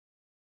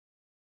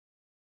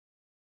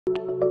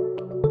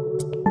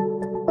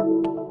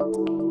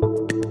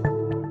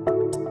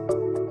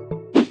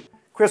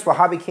Chris with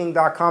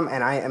HobbyKing.com,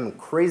 and I am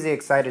crazy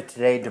excited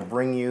today to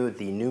bring you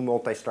the new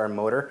MultiStar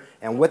motor.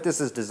 And what this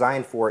is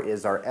designed for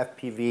is our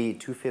FPV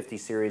 250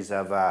 series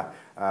of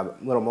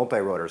little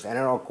multi-rotors, and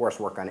it'll of course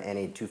work on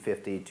any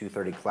 250,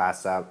 230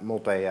 class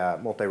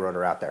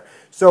multi-rotor out there.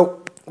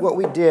 So what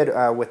we did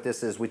with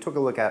this is we took a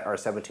look at our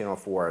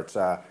 1704. It's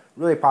a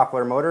really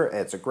popular motor.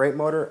 It's a great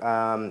motor,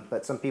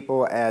 but some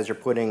people, as you're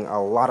putting a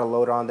lot of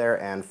load on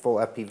there and full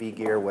FPV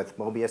gear with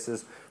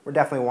Mobiuses, we're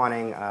definitely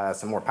wanting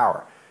some more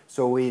power.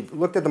 So we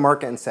looked at the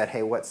market and said,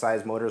 hey, what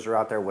size motors are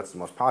out there? What's the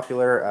most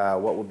popular?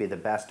 What would be the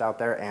best out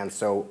there? And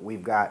so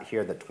we've got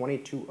here the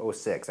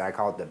 2206. I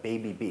call it the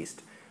baby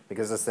beast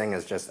because this thing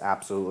is just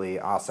absolutely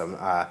awesome.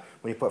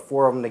 When you put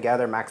four of them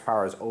together, max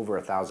power is over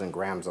 1,000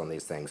 grams on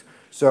these things.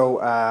 So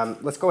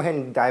let's go ahead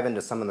and dive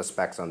into some of the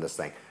specs on this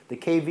thing. The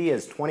KV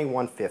is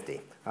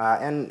 2150.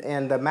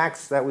 And the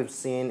max that we've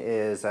seen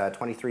is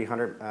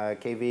 2300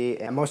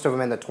 kV, and most of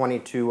them in the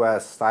 22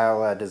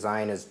 style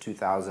design is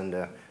 2000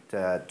 to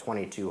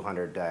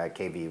 2200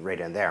 kV right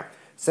in there.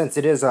 Since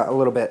it is a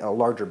little bit a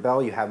larger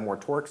bell, you have more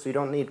torque, so you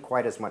don't need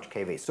quite as much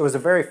kV. So it's a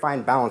very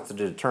fine balance to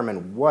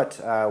determine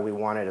what we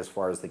wanted as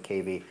far as the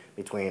kV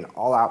between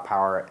all-out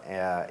power,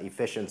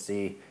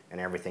 efficiency, and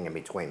everything in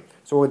between.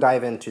 So we'll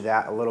dive into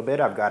that a little bit.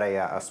 I've got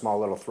a small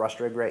little thrust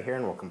rig right here,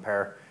 and we'll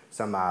compare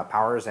some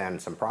powers and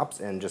some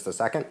props in just a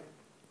second.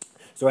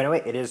 So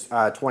anyway, it is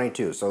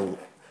 22. So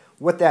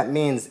what that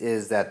means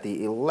is that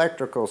the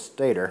electrical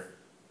stator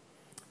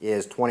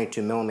is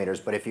 22 millimeters,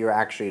 but if you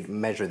actually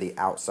measure the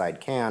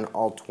outside can,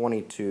 all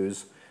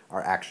 22s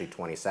are actually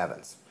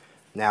 27s.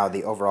 Now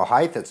the overall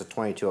height, it's a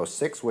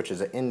 2206, which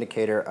is an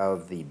indicator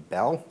of the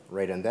bell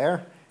right in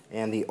there,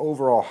 and the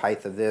overall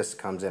height of this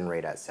comes in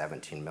right at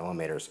 17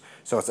 millimeters.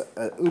 So it's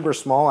uber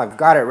small. I've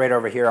got it right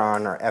over here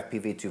on our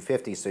FPV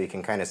 250, so you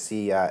can kind of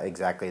see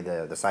exactly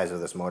the size of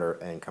this motor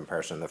in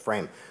comparison to the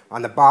frame.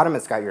 On the bottom,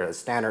 it's got your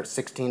standard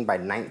 16 by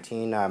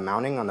 19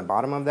 mounting on the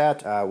bottom of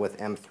that with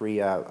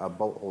M3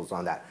 bolt holes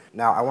on that.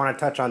 Now, I want to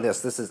touch on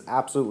this. This is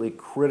absolutely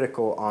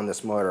critical on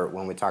this motor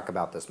when we talk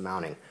about this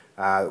mounting.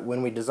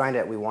 When we designed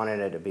it, we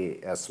wanted it to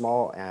be as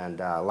small and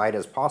light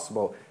as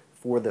possible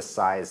for the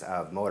size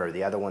of motor.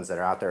 The other ones that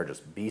are out there are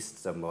just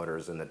beasts of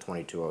motors in the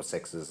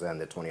 2206s and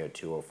the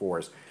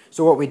 2204s.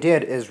 So what we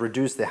did is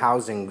reduce the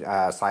housing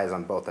size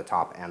on both the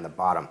top and the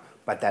bottom,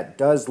 but that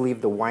does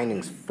leave the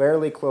windings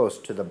fairly close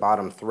to the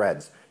bottom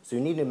threads. So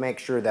you need to make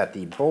sure that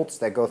the bolts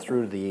that go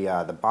through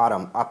the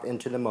bottom up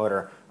into the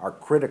motor are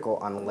critical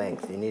on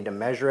length. You need to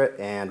measure it,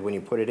 and when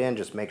you put it in,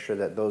 just make sure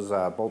that those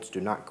bolts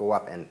do not go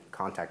up and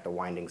contact the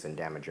windings and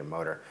damage your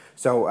motor.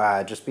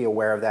 So just be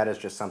aware of that. It's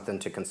just something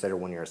to consider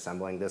when you're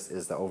assembling this,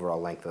 is the overall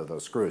length of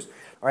those screws.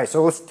 All right,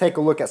 so let's take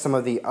a look at some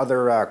of the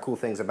other cool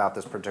things about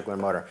this particular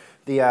motor.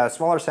 The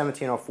smaller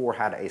 1704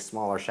 had a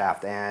smaller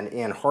shaft, and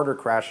in harder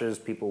crashes,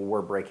 people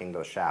were breaking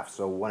those shafts.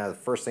 So one of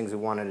the first things we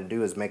wanted to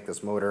do is make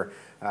this motor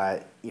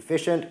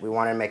efficient. We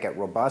wanted to make it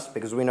robust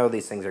because we know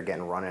these things are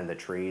getting run into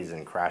trees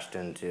and crashed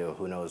into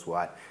who knows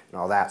what and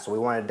all that. So we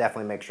wanted to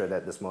definitely make sure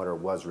that this motor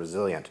was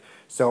resilient.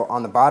 So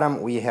on the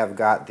bottom, we have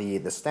got the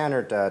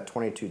standard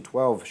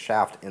 2212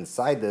 shaft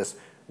inside this,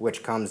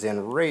 which comes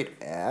in right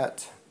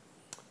at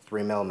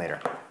 3 millimeter.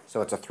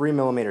 So it's a 3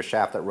 millimeter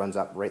shaft that runs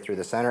up right through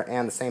the center,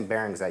 and the same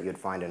bearings that you'd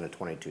find in a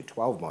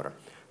 2212 motor.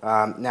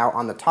 Now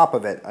on the top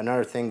of it,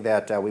 another thing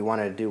that we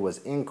wanted to do was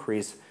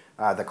increase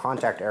the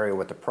contact area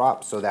with the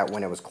prop so that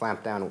when it was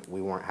clamped down,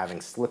 we weren't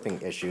having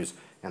slipping issues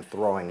and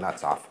throwing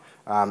nuts off.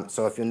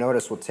 So if you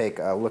notice, we'll take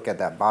a look at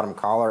that bottom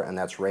collar, and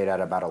that's right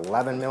at about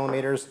 11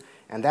 millimeters,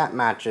 and that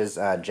matches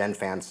Gen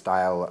Fan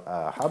style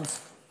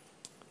hubs.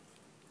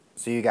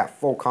 So you got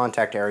full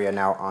contact area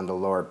now on the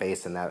lower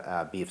base, and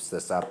that beefs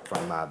this up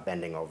from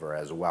bending over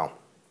as well.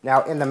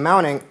 Now in the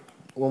mounting,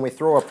 when we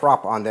throw a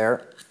prop on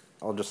there,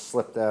 I'll just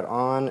slip that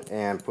on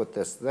and put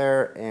this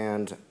there,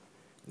 and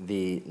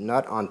the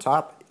nut on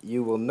top,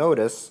 you will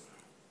notice,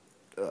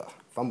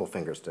 fumble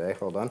fingers today,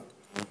 hold on,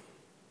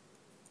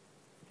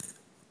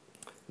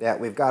 that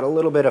we've got a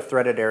little bit of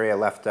threaded area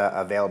left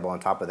available on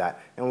top of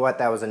that. And what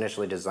that was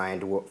initially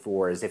designed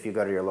for is if you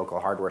go to your local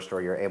hardware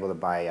store, you're able to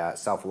buy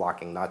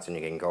self-locking nuts, and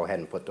you can go ahead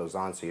and put those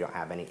on so you don't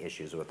have any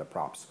issues with the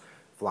props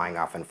flying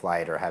off in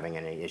flight or having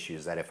any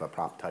issues that if a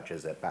prop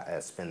touches it,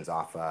 spins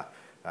off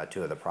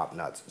two of the prop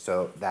nuts.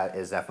 So that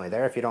is definitely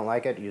there. If you don't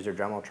like it, use your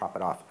Dremel, chop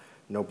it off.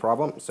 No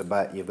problem. So,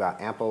 but you've got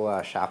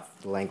ample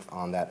shaft length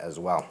on that as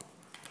well.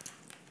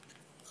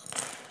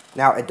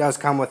 Now it does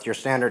come with your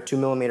standard 2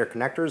 millimeter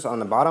connectors on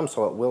the bottom,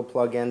 so it will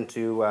plug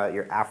into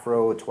your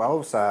Afro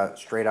 12s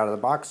straight out of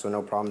the box, so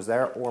no problems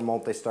there, or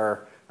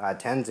MultiStar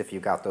 10s if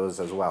you've got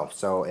those as well.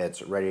 So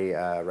it's ready,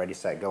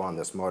 set, go on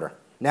this motor.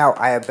 Now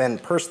I have been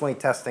personally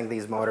testing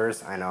these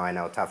motors. I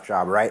know, tough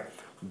job, right?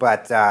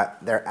 But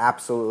they're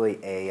absolutely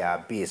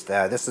a beast.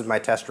 This is my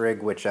test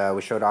rig, which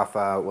we showed off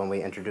when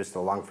we introduced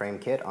the long frame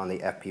kit on the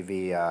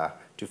FPV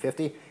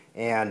 250,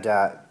 and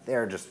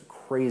they're just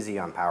crazy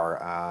on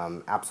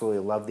power.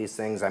 Absolutely love these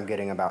things. I'm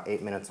getting about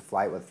 8 minutes of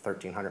flight with a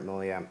 1300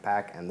 milliamp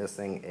pack, and this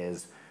thing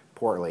is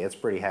portly. It's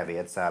pretty heavy.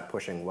 It's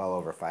pushing well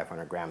over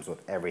 500 grams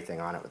with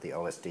everything on it, with the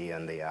OSD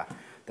and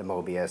the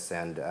Mobius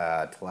and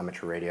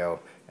telemetry radio,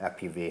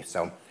 FPV.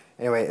 So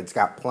anyway, it's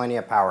got plenty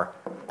of power.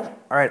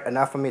 All right,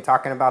 enough of me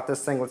talking about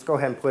this thing. Let's go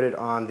ahead and put it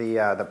on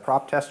the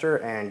prop tester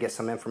and get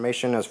some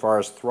information as far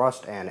as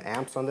thrust and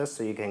amps on this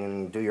so you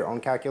can do your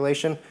own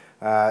calculation.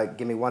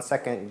 Give me 1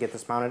 second and get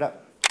this mounted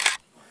up.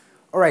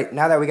 All right,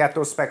 now that we got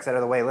those specs out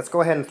of the way, let's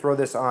go ahead and throw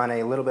this on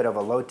a little bit of a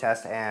load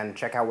test and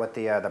check out what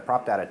the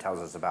prop data tells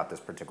us about this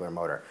particular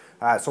motor.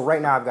 So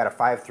right now I've got a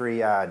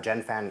 5.3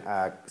 Gen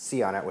Fan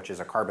C on it, which is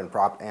a carbon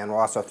prop, and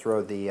we'll also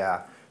throw the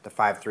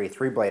 5.3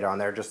 3-blade on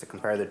there just to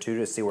compare the two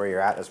to see where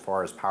you're at as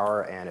far as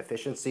power and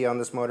efficiency on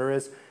this motor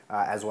is,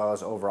 as well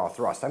as overall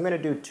thrust. I'm going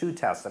to do 2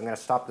 tests. I'm going to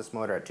stop this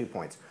motor at 2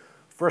 points.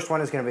 First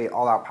one is going to be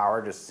all-out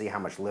power, just to see how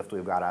much lift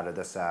we've got out of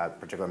this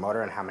particular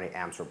motor and how many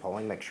amps we're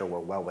pulling, make sure we're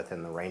well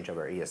within the range of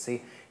our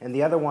ESC. And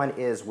the other one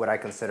is what I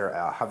consider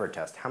a hover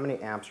test. How many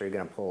amps are you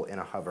going to pull in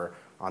a hover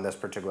on this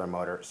particular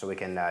motor so we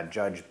can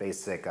judge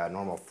basic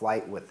normal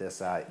flight with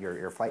this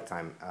your flight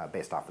time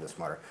based off of this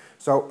motor.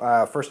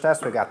 So first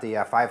test, we've got the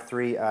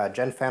 5.3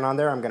 Gen Fan on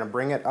there. I'm going to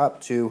bring it up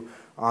to,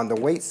 on the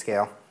weight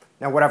scale.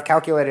 Now what I've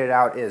calculated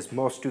out is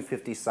most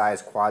 250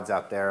 size quads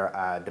out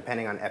there,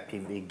 depending on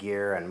FPV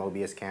gear and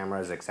Mobius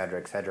cameras,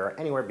 etc.,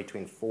 anywhere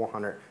between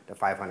 400 to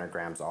 500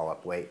 grams all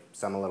up weight.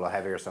 Some a little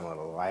heavier, some a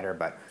little lighter,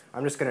 but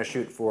I'm just going to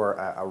shoot for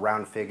a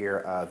round figure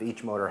of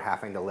each motor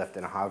having to lift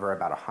in a hover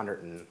about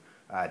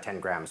 110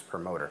 grams per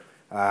motor.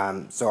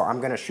 So I'm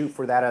going to shoot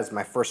for that as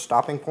my first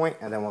stopping point,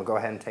 and then we'll go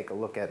ahead and take a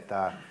look at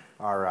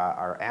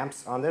our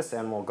amps on this,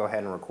 and we'll go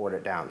ahead and record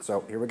it down.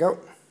 So here we go.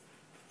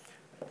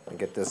 I'll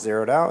get this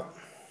zeroed out.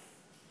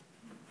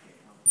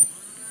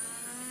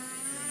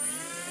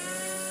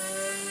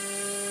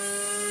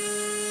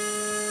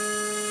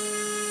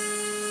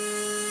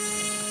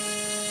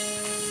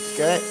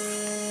 Okay.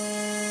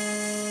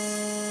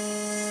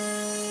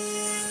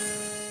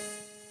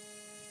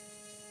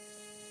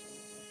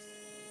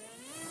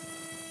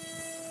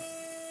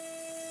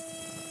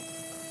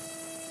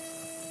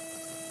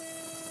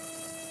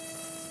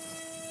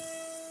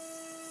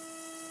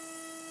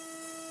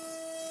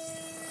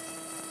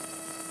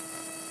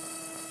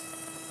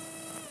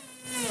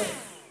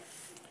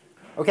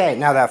 Okay,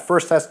 now that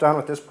first test done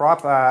with this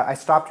prop, I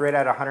stopped right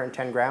at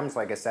 110 grams.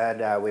 Like I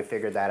said, we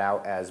figured that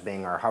out as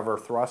being our hover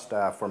thrust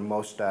for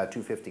most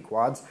 250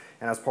 quads,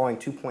 and I was pulling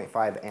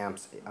 2.5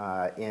 amps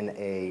in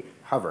a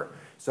hover.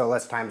 So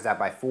let's times that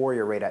by 4,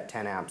 you're right at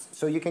 10 amps.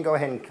 So you can go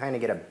ahead and kind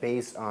of get a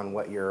base on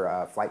what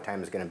your flight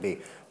time is going to be.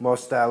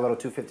 Most little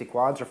 250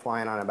 quads are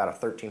flying on about a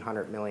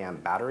 1300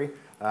 milliamp battery.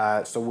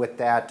 So with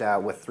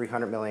that, with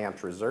 300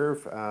 milliamps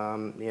reserve,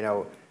 you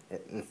know,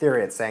 in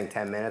theory it's saying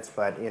 10 minutes,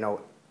 but you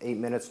know, 8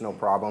 minutes, no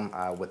problem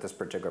with this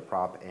particular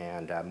prop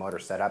and motor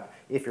setup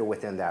if you're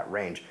within that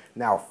range.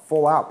 Now,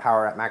 full out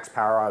power at max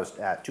power, I was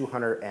at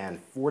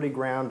 240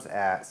 grams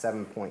at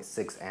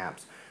 7.6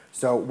 amps.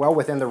 So well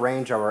within the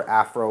range of our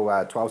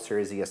Afro 12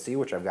 series ESC,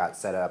 which I've got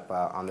set up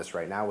on this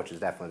right now, which is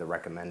definitely the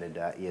recommended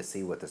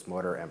ESC with this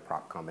motor and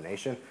prop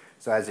combination.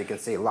 So as you can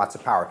see, lots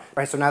of power. All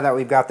right, so now that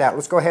we've got that,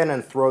 let's go ahead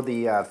and throw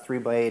the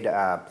 3-blade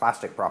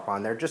plastic prop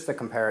on there just to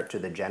compare it to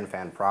the Gen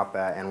Fan prop,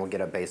 and we'll get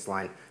a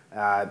baseline.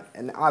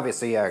 And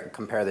obviously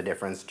compare the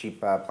difference, cheap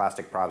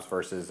plastic props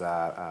versus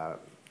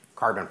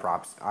carbon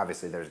props.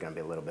 Obviously there's going to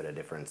be a little bit of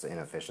difference in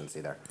efficiency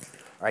there.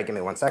 All right, give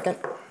me 1 second.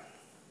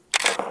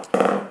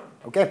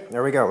 Okay,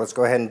 there we go. Let's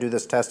go ahead and do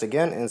this test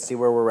again and see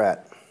where we're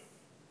at.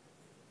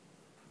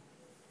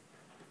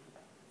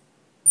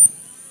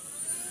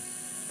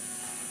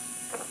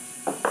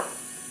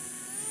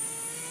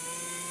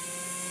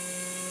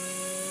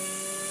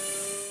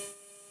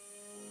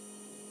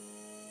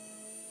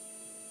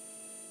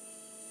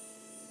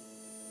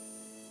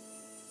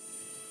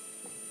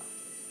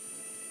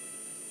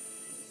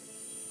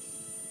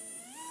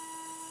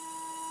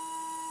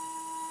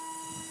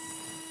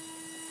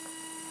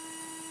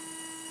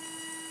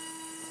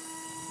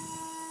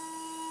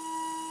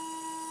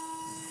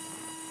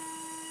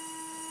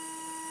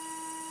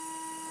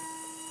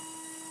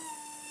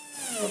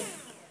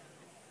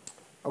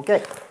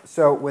 Okay,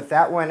 so with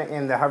that one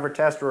in the hover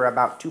test, we're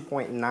about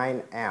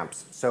 2.9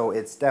 amps. So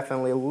it's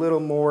definitely a little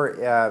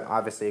more,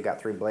 obviously you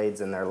got 3 blades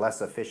and they're less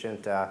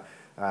efficient,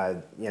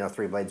 you know,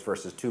 3 blades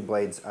versus 2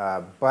 blades.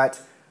 But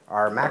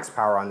our max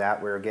power on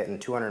that, we're getting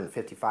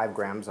 255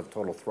 grams of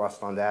total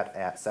thrust on that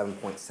at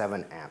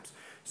 7.7 amps.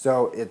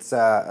 So it's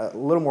a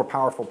little more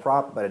powerful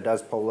prop, but it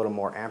does pull a little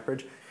more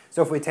amperage.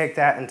 So if we take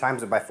that and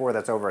times it by 4,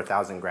 that's over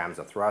 1,000 grams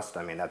of thrust.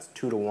 I mean, that's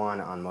 2 to 1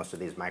 on most of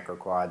these micro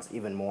quads,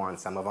 even more on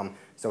some of them.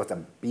 So it's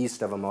a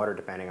beast of a motor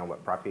depending on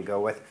what prop you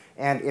go with.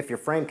 And if your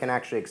frame can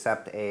actually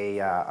accept a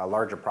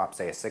larger prop,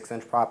 say a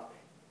 6-inch prop,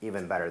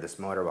 even better. This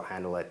motor will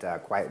handle it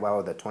quite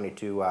well. The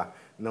 22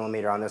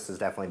 millimeter on this is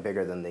definitely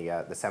bigger than the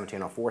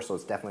 1704, so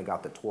it's definitely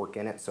got the torque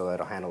in it, so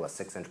it'll handle a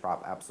 6-inch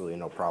prop absolutely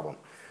no problem.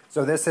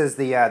 So this is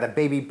the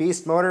Baby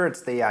Beast motor.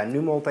 It's the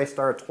new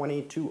MultiStar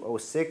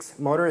 2206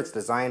 motor. It's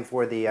designed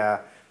for the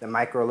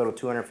micro little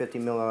 250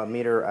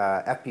 millimeter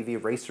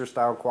FPV racer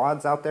style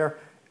quads out there.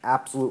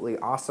 absolutely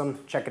awesome.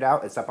 Check it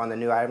out. It's up on the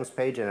new items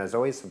page, and as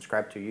always,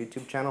 subscribe to our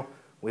YouTube channel.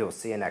 We will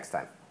see you next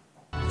time.